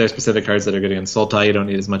 if there's specific cards that are good against Sultai, you don't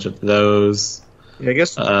need as much of those. Yeah, I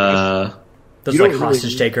guess those like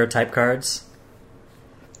hostage taker type cards.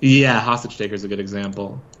 Yeah, hostage taker is a good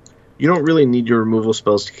example. You don't really need your removal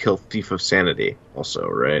spells to kill Thief of Sanity, also,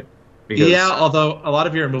 right? Because, yeah, although a lot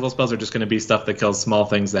of your removal spells are just going to be stuff that kills small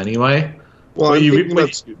things anyway. Well, I'm thinking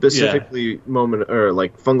about specifically moment or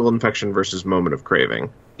like fungal infection versus moment of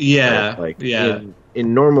craving. Yeah, right? Like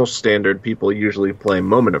in normal Standard, people usually play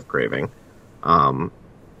moment of craving,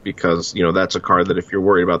 because you know that's a card that if you're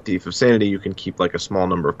worried about Thief of Sanity, you can keep like a small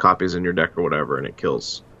number of copies in your deck or whatever, and it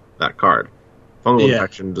kills that card. Fungal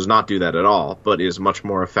infection does not do that at all, but is much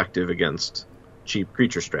more effective against cheap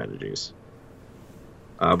creature strategies.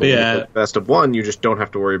 But with Best of One, you just don't have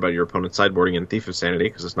to worry about your opponent's sideboarding in Thief of Sanity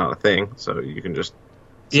because it's not a thing, so you can just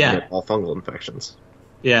submit all fungal infections.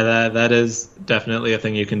 Yeah, that is definitely a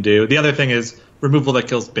thing you can do. The other thing is removal that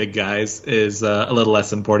kills big guys is a little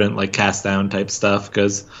less important, like cast down type stuff,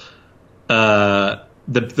 because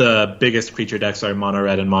the biggest creature decks are mono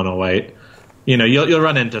red and mono white. You know, you'll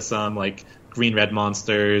run into some like green red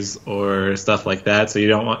monsters or stuff like that, so you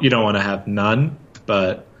don't want to have none,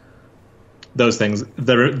 but those things,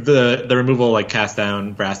 the removal like cast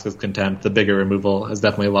down, Vraska's Contempt, the bigger removal has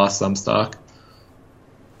definitely lost some stock.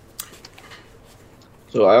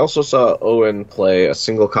 So I also saw Owen play a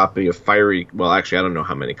single copy of Fiery, well actually I don't know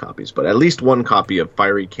how many copies, but at least one copy of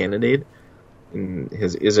Fiery Cannonade in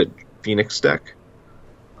his Is It Phoenix deck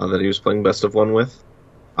that he was playing Best of One with.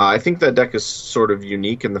 I think that deck is sort of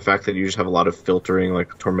unique in the fact that you just have a lot of filtering,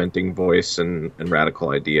 like Tormenting Voice and Radical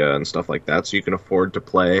Idea and stuff like that, so you can afford to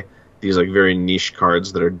play these like very niche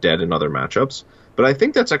cards that are dead in other matchups. But I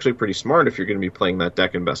think that's actually pretty smart if you're going to be playing that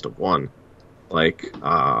deck in Best of One. Like,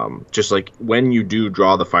 just like when you do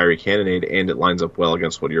draw the Fiery Cannonade and it lines up well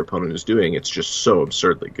against what your opponent is doing, it's just so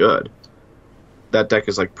absurdly good. That deck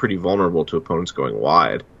is like pretty vulnerable to opponents going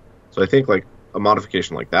wide. So I think like a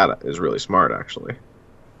modification like that is really smart, actually.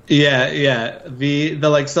 Yeah. The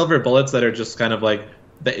like silver bullets that are just kind of like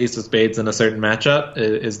the ace of spades in a certain matchup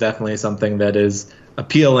is definitely something that is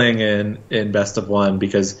appealing in best of one,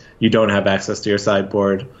 because you don't have access to your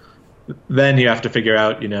sideboard. Then you have to figure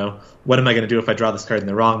out, what am I going to do if I draw this card in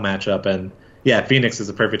the wrong matchup? And yeah, Phoenix is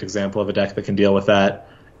a perfect example of a deck that can deal with that.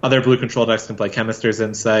 Other blue control decks can play Chemister's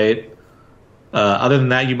Insight. Other than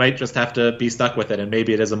that, you might just have to be stuck with it, and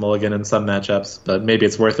maybe it is a mulligan in some matchups, but maybe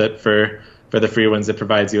it's worth it for the free wins it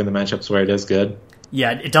provides you in the matchups where it is good.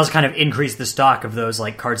 Yeah, it does kind of increase the stock of those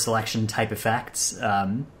like card selection type effects,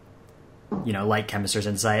 like Chemister's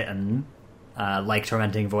Insight and like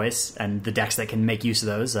Tormenting Voice, and the decks that can make use of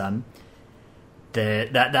those.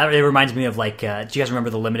 That it reminds me of like, do you guys remember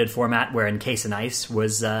the limited format where Encase in Ice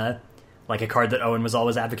was like a card that Owen was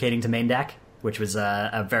always advocating to main deck, which was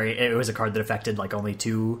it was a card that affected like only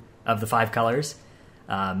 2 of the 5 colors,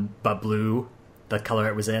 but blue, the color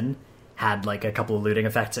it was in, had like a couple of looting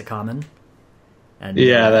effects at common. And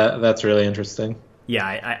that's really interesting.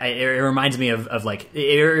 Yeah, it reminds me of like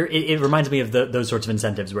it reminds me of those sorts of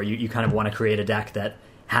incentives where you kind of want to create a deck that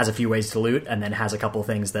has a few ways to loot and then has a couple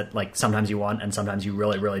things that like sometimes you want and sometimes you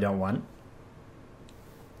really, really don't want.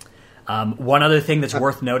 One other thing that's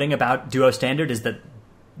worth noting about Duo Standard is that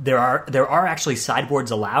there are actually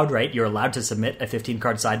sideboards allowed, right? You're allowed to submit a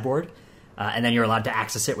 15-card sideboard, and then you're allowed to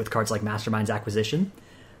access it with cards like Mastermind's Acquisition.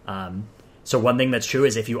 So one thing that's true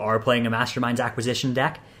is if you are playing a Mastermind's Acquisition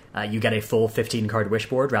deck, you get a full 15-card wish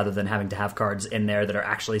board rather than having to have cards in there that are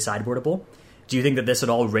actually sideboardable. Do you think that this at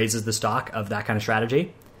all raises the stock of that kind of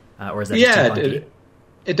strategy? Or is that just too clunky?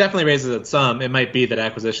 It definitely raises it some. It might be that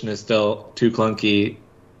Acquisition is still too clunky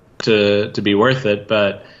to be worth it,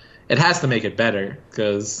 but it has to make it better,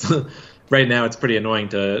 because right now it's pretty annoying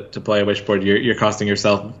to play a wish board. You're costing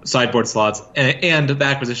yourself sideboard slots, and the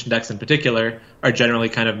Acquisition decks in particular are generally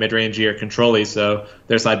kind of mid-rangey or control-y, so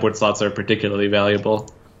their sideboard slots are particularly valuable.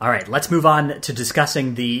 All right, let's move on to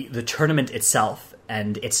discussing the tournament itself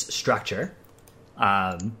and its structure.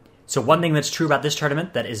 So one thing that's true about this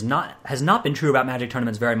tournament that has not been true about Magic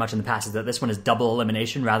tournaments very much in the past is that this one is double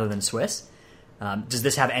elimination rather than Swiss. Does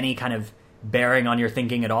this have any kind of bearing on your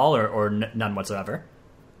thinking at all, or none whatsoever?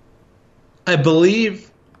 I believe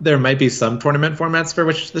there might be some tournament formats for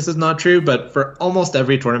which this is not true, but for almost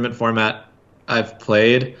every tournament format I've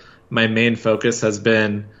played, my main focus has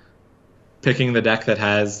been picking the deck that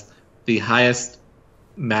has the highest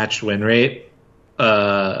match win rate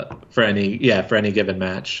for any given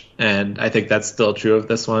match, and I think that's still true of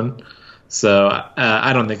this one. So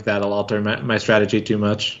I don't think that'll alter my strategy too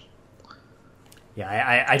much.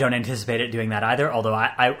 Yeah, I don't anticipate it doing that either, although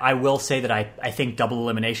I will say that I think double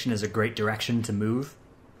elimination is a great direction to move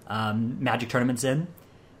Magic tournaments in.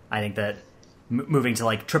 I think that moving to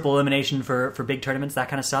like triple elimination for big tournaments, that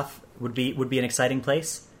kind of stuff, would be an exciting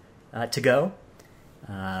place to go.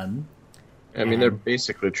 I mean, they're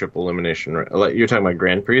basically triple elimination, right? Like, you're talking about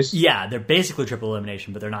Grand Prix? Yeah, they're basically triple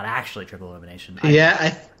elimination, but they're not actually triple elimination.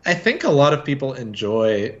 I think a lot of people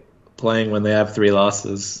enjoy playing when they have 3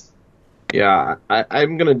 losses. Yeah,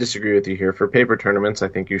 I'm going to disagree with you here. For paper tournaments, I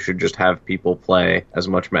think you should just have people play as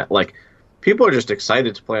much like, people are just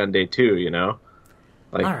excited to play on day 2,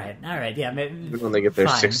 Like, all right, yeah. Maybe, when they get their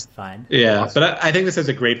fine. Yeah, but I think this is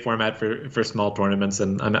a great format for small tournaments,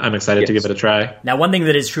 and I'm excited to give it a try. Now, one thing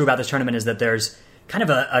that is true about this tournament is that there's kind of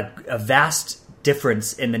a vast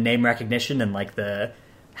difference in the name recognition and like the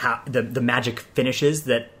Magic finishes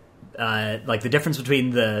that like the difference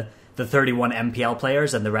between the 31 MPL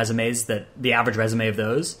players and the resumes, that the average resume of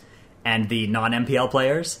those, and the non-MPL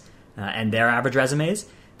players and their average resumes.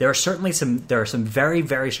 There are some very,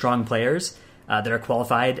 very strong players that are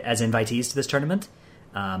qualified as invitees to this tournament.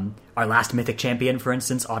 Our last Mythic champion, for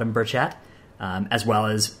instance, Autumn Burchett, as well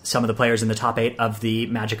as some of the players in the top 8 of the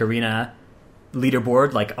Magic Arena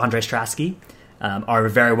leaderboard, like Andrei Stratsky, are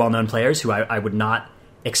very well-known players who I would not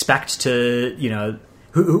expect to,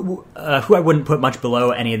 who I wouldn't put much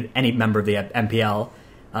below any member of the MPL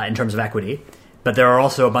in terms of equity. But there are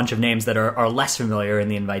also a bunch of names that are less familiar in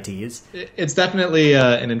the invitees. It's definitely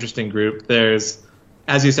an interesting group. There's,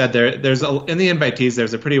 as you said, there's in the invitees,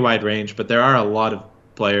 there's a pretty wide range, but there are a lot of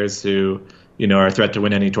players who, are a threat to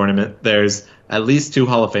win any tournament. There's at least 2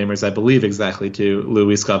 Hall of Famers, I believe exactly 2,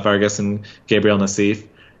 Luis Scott Vargas and Gabriel Nassif.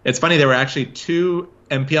 It's funny, there were actually 2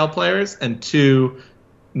 MPL players and 2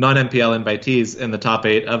 non-MPL invitees in the top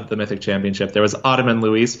 8 of the Mythic Championship. There was Autumn and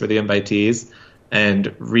Luis for the invitees,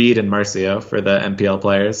 and Reed and Marcio for the MPL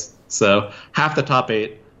players. So half the top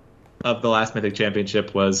 8 of the last Mythic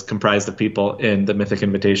Championship was comprised of people in the Mythic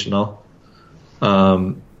Invitational.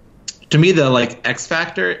 To me, the X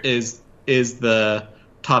factor is the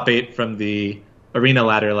top 8 from the Arena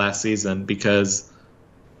ladder last season, because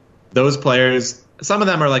those players, some of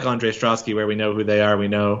them are like Andre Strosky, where we know who they are, we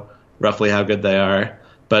know roughly how good they are,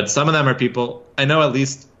 but some of them are people, I know at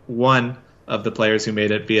least one of the players who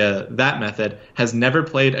made it via that method has never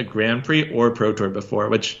played a Grand Prix or Pro Tour before,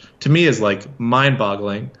 which to me is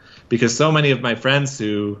mind-boggling, because so many of my friends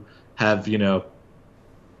who have,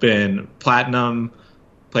 been platinum,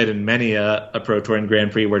 played in many a Pro Tour and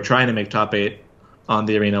Grand Prix, were trying to make top 8 on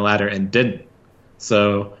the Arena ladder and didn't.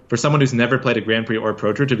 So for someone who's never played a Grand Prix or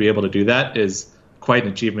Pro Tour to be able to do that is quite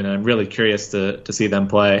an achievement, and I'm really curious to see them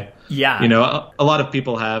play. Yeah. A lot of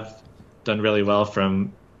people have done really well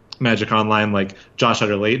from Magic Online, like Josh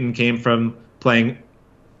Utter-Layton came from playing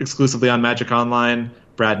exclusively on Magic Online,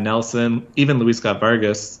 Brad Nelson, even Luis Scott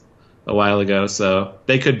Vargas a while ago, so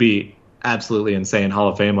they could be absolutely insane Hall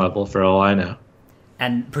of Fame level for all I know.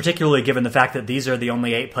 And particularly given the fact that these are the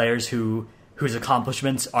only 8 players whose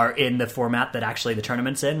accomplishments are in the format that actually the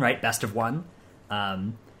tournament's in, right? Best of 1.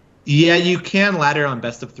 Yeah, you can ladder on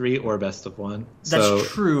best of 3 or best of 1. That's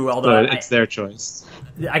true, although it's their choice.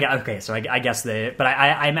 I guess but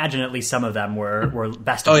I imagine at least some of them were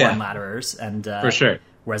best of 1 ladderers, and for sure.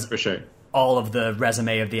 Whereas for sure, all of the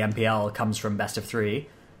resume of the MPL comes from best of 3,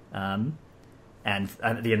 and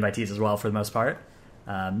the invitees as well for the most part.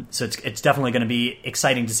 So it's definitely going to be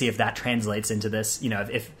exciting to see if that translates into this.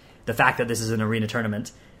 If the fact that this is an arena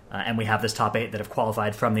tournament and we have this top 8 that have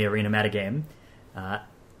qualified from the arena metagame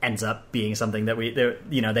ends up being something that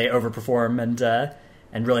they overperform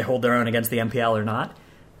and really hold their own against the MPL or not.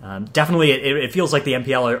 Definitely, it feels like the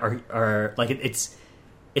MPL are like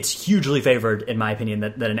it's hugely favored, in my opinion,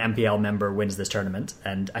 that an MPL member wins this tournament,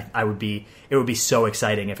 and it would be so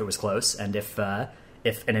exciting if it was close, and if an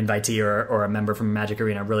invitee or a member from Magic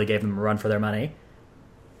Arena really gave them a run for their money.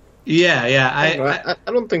 Yeah.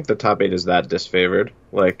 I don't think the top 8 is that disfavored.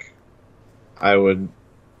 I would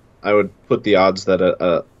put the odds that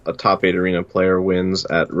a top 8 arena player wins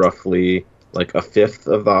at roughly a fifth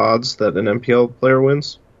of the odds that an MPL player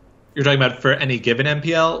wins. You're talking about for any given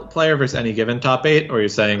MPL player versus any given top 8, or you're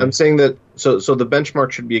saying? I'm saying that so the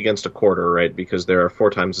benchmark should be against a quarter, right? Because there are 4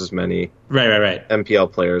 times as many right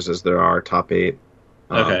MPL players as there are top 8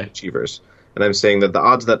 achievers. And I'm saying that the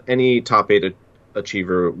odds that any top 8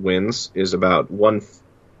 achiever wins is about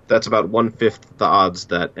that's about 1/5 the odds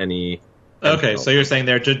that any Okay, so you're saying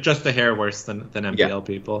they're just a hair worse than MPL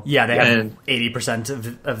people. Yeah, they have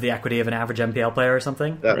 80% of the equity of an average MPL player or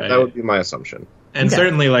something. That would be my assumption. And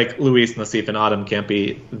certainly, Luis, Nassif, and Autumn can't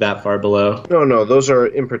be that far below. No, those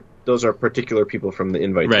are particular people from the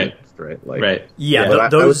invitees, right? Right. Yeah,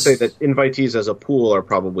 but I would say that invitees as a pool are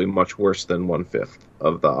probably much worse than 1/5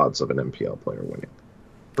 of the odds of an MPL player winning.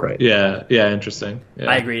 Right. Yeah, interesting. Yeah.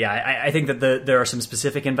 I agree. Yeah, I think that there are some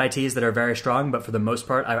specific invitees that are very strong, but for the most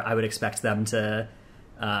part, I would expect them to.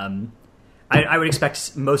 I would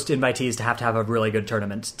expect most invitees to have a really good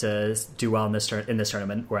tournament to do well in this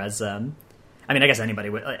tournament. Whereas, I guess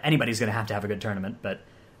anybody's going to have a good tournament, but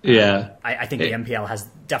I think the MPL has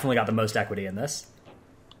definitely got the most equity in this.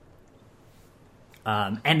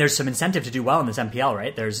 And there's some incentive to do well in this MPL,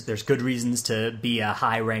 right? There's good reasons to be a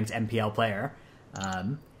high ranked MPL player.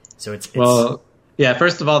 So it's well, yeah.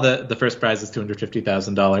 First of all, the first prize is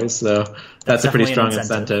 $250,000, so that's a pretty strong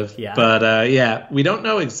incentive. Yeah. But we don't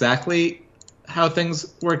know exactly how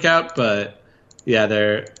things work out, but yeah,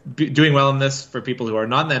 they're doing well in this. For people who are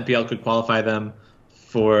not in the MPL, could qualify them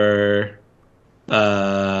for.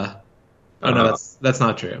 Oh no, that's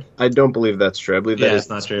not true. I don't believe that's true. I believe that is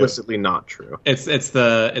not explicitly not true. It's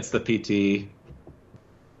the PT.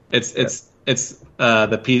 It's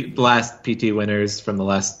the last PT winners from the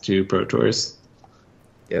last 2 Pro Tours.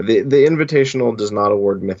 Yeah, the Invitational does not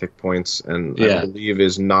award Mythic points, and I believe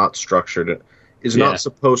is not structured. Is not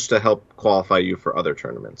supposed to help qualify you for other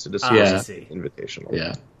tournaments. It is supposed to be Invitational.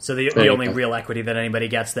 Yeah. So the only real equity that anybody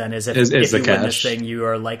gets then is if you win this thing, you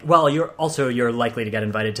are you're likely to get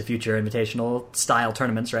invited to future Invitational style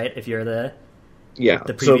tournaments, right? If you're the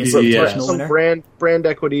previous Invitational winner. Some brand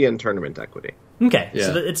equity and tournament equity. Okay,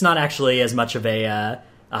 so it's not actually as much of a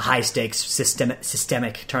high stakes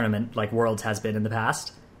systemic tournament like Worlds has been in the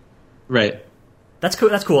past. Right. That's cool.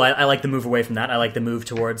 That's cool. I like the move away from that. I like the move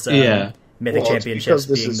towards Mythic Championships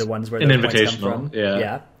being the ones where the points come from.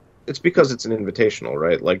 Yeah. It's because it's an invitational,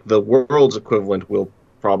 right? The Worlds equivalent will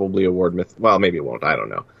probably award well, maybe it won't. I don't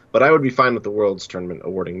know. But I would be fine with the Worlds Tournament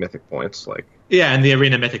awarding Mythic points. Like, Yeah, and the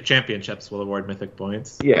Arena Mythic Championships will award Mythic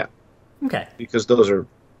points. yeah, Okay. because those are,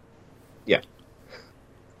 yeah.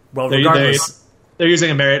 Well, regardless, They're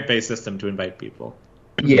using a merit-based system to invite people.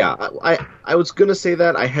 Yeah, I was going to say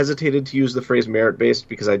that. I hesitated to use the phrase merit-based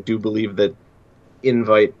because I do believe that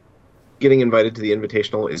getting invited to the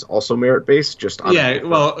Invitational is also merit-based, just on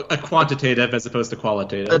a quantitative as opposed to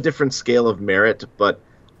qualitative. a different scale of merit, but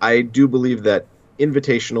I do believe that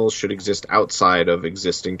Invitationals should exist outside of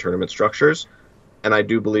existing tournament structures, and I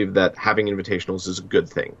do believe that having Invitationals is a good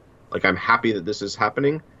thing. Like, I'm happy that this is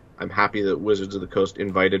happening. I'm happy that Wizards of the Coast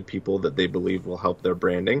invited people that they believe will help their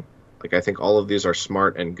branding. Like, I think all of these are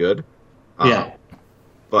smart and good. Yeah.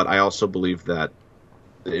 But I also believe that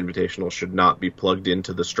the Invitational should not be plugged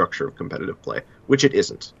into the structure of competitive play, which it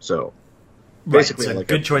isn't. So, basically, right, so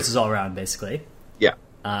good choices all around, basically. Yeah.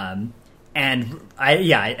 And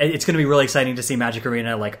it's going to be really exciting to see Magic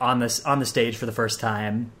Arena like on the stage for the first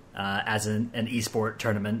time as an esport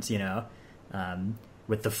tournament.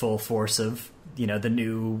 With the full force of the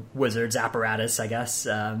new Wizards apparatus, I guess,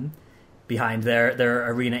 behind their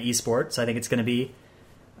Arena esport. So I think it's going to be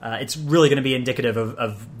it's really going to be indicative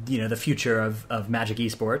of the future of Magic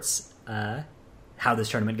esports, how this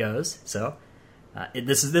tournament goes. So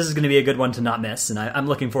this is going to be a good one to not miss, and I'm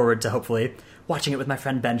looking forward to hopefully watching it with my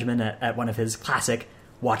friend Benjamin at one of his classic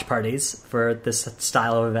watch parties for this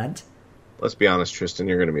style of event. Let's be honest, Tristan,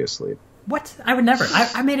 you're going to be asleep. What? I would never.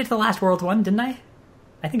 I made it to the last World one, didn't I?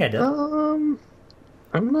 I think I did. I'm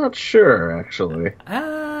not sure, actually.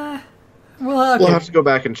 Okay. We'll have to go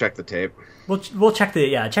back and check the tape. We'll check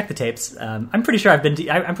the tapes. I'm pretty sure I've been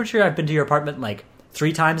to your apartment like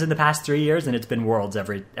 3 times in the past 3 years, and it's been Worlds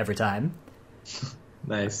every time.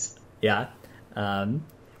 Nice. Yeah.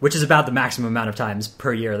 Which is about the maximum amount of times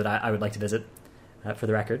per year that I would like to visit, for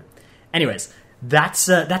the record. Anyways, that's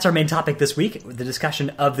our main topic this week, the discussion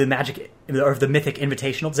of the Mythic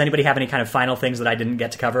Invitational. Does anybody have any kind of final things that I didn't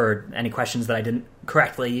get to cover, or any questions that I didn't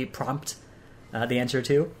correctly prompt the answer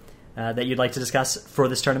to that you'd like to discuss for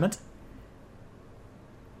this tournament?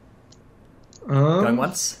 Going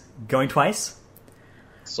once? Going twice?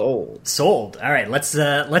 Sold. All right, let's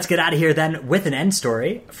get out of here then with an end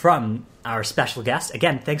story from our special guest.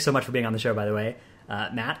 Again, thanks so much for being on the show, by the way,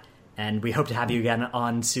 Matt. And we hope to have you again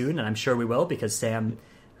on soon, and I'm sure we will, because Sam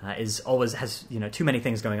has too many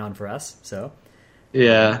things going on for us. So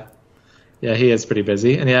yeah, he is pretty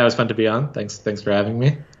busy, and it was fun to be on. Thanks for having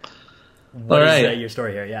me. What is your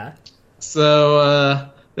story here? Yeah. So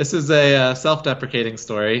this is a self-deprecating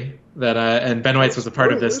story and Ben White's was a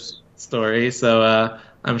part of this story, so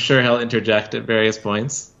I'm sure he'll interject at various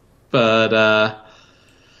points. But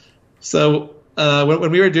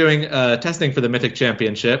when we were doing testing for the Mythic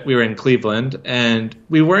Championship, we were in Cleveland, and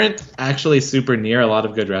we weren't actually super near a lot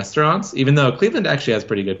of good restaurants, even though Cleveland actually has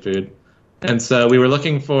pretty good food. And so we were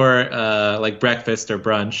looking for like breakfast or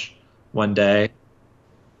brunch one day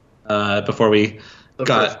before we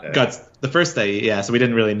got the first day. Yeah, so we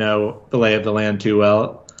didn't really know the lay of the land too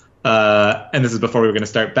well. And this is before we were going to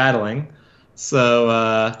start battling. So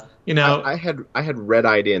I had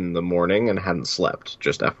red-eyed in the morning and hadn't slept,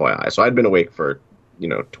 just FYI. So I'd been awake for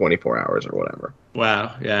 24 hours or whatever.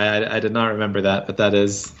 Wow. Yeah, I did not remember that, but that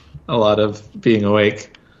is a lot of being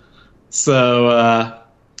awake. So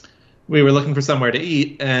we were looking for somewhere to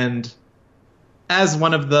eat, and as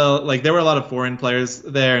one of there were a lot of foreign players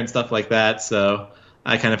there and stuff like that, so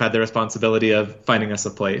I kind of had the responsibility of finding us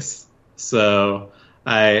a place. So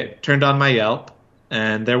I turned on my Yelp,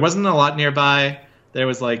 and there wasn't a lot nearby. There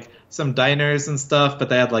was some diners and stuff, but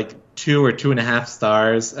they had 2 or 2.5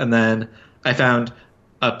 stars. And then I found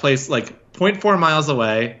a place 0.4 miles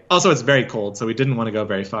away. Also, it's very cold, so we didn't want to go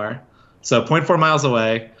very far. So 0.4 miles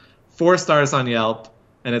away, 4 stars on Yelp,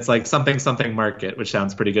 and it's something market, which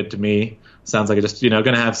sounds pretty good to me. Sounds like it's just going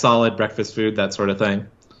to have solid breakfast food, that sort of thing.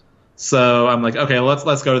 So I'm like, okay, well,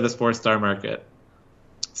 let's go to this 4-star market.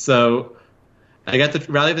 So I get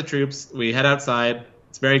to rally the troops. We head outside.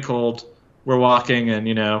 It's very cold. We're walking, and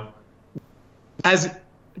as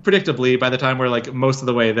predictably, by the time we're most of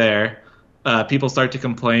the way there, people start to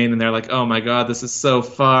complain, and they're like, "Oh my god, this is so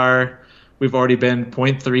far. We've already been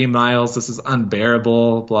 0.3 miles. This is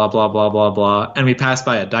unbearable." Blah blah blah blah blah. And we pass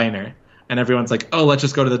by a diner, and everyone's like, "Oh, let's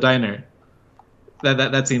just go to the diner."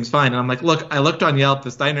 That seems fine. And I'm like, "Look, I looked on Yelp.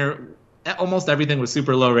 This diner, almost everything was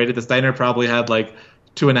super low rated. This diner probably had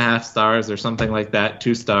 2.5 stars or something like that,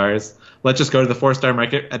 2 stars. Let's just go to the 4-star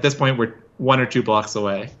market." At this point, we're 1 or 2 blocks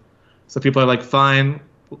away. So people are like, fine,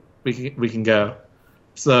 we can go.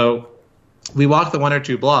 So we walk the 1 or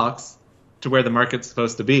 2 blocks to where the market's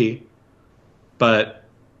supposed to be. But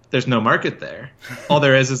there's no market there. All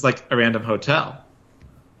there is like a random hotel.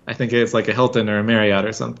 I think it's like a Hilton or a Marriott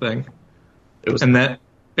or something. It was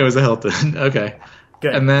a Hilton. Okay.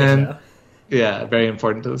 Good. And then, yeah, very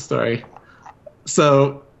important to the story.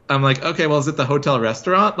 So I'm like, okay, well, is it the hotel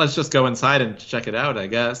restaurant? Let's just go inside and check it out, I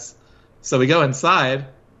guess. So we go inside,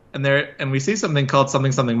 and we see something called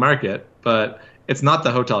something something market, but it's not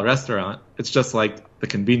the hotel restaurant. It's just like the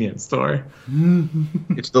convenience store.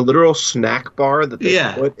 It's the literal snack bar that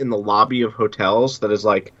they put in the lobby of hotels that is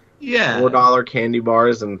like $4 candy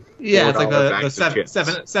bars and it's like the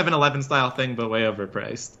 7-Eleven style thing, but way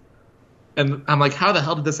overpriced. And I'm like, how the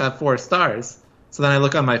hell did this have 4 stars? So then I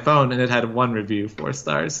look on my phone, and it had 1 review, 4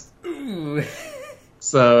 stars. Ooh.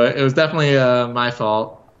 So it was definitely my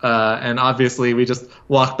fault. And obviously, we just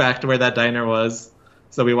walked back to where that diner was.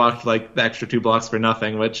 So we walked like the extra 2 blocks for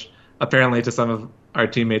nothing, which apparently to some of our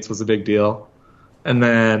teammates was a big deal. And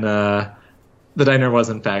then the diner was,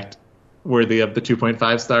 in fact, worthy of the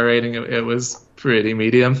 2.5 star rating. It was pretty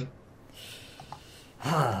medium.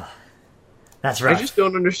 That's right. I just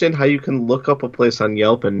don't understand how you can look up a place on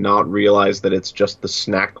Yelp and not realize that it's just the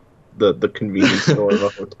snack, the convenience store of a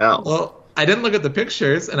hotel. Well, I didn't look at the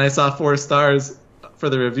pictures, and I saw 4 stars for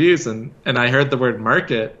the reviews, and I heard the word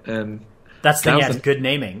market, and that's the it's good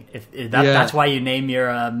naming. That's why you name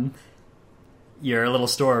your little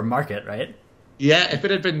store market, right? Yeah, if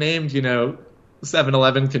it had been named,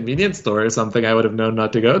 7-Eleven convenience store or something, I would have known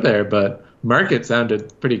not to go there, but market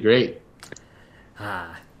sounded pretty great.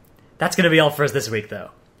 That's going to be all for us this week, though.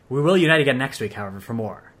 We will unite again next week, however, for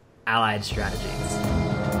more Allied Strategies.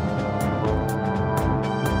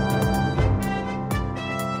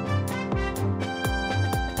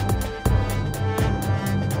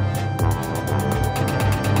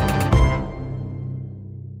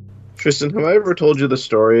 Tristan, have I ever told you the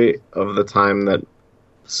story of the time that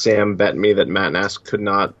Sam bet me that Matt Nass could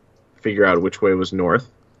not figure out which way was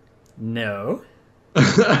north? No.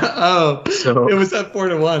 So it was at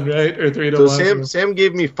 4-1, right? Or 3-1. So Sam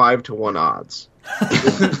gave me 5-1 odds,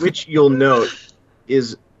 which you'll note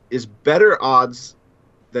is better odds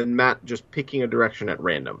than Matt just picking a direction at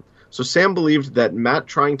random. So Sam believed that Matt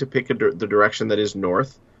trying to pick the direction that is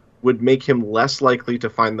north would make him less likely to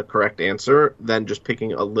find the correct answer than just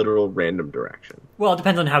picking a literal random direction. Well, it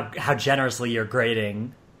depends on how generously you're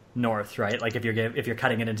grading north, right? Like if you're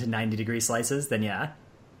cutting it into 90-degree slices, then yeah.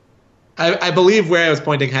 I believe where I was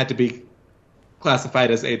pointing had to be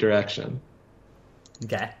classified as a direction.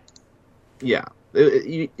 Okay. Yeah.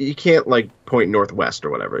 You can't point northwest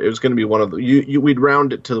or whatever. It was going to be one of the we'd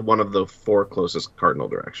round it to one of the 4 closest cardinal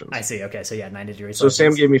directions. I see. Okay, so yeah, 90 degrees. So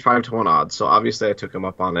Sam gave me 5-1 odds. So obviously I took him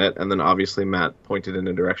up on it, and then obviously Matt pointed in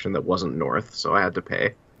a direction that wasn't north, so I had to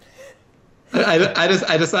pay.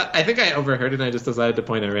 I think I overheard it, and I just decided to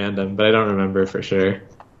point at random, but I don't remember for sure.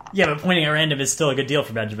 Yeah, but pointing at random is still a good deal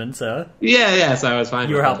for Benjamin. So yeah. So I was fine.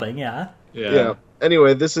 You were helping, yeah.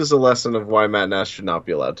 Anyway, this is a lesson of why Matt Nass should not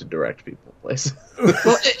be allowed to direct people places.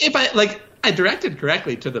 Well, if I directed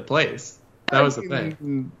correctly to the place, that was the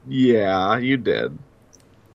thing. Yeah, you did.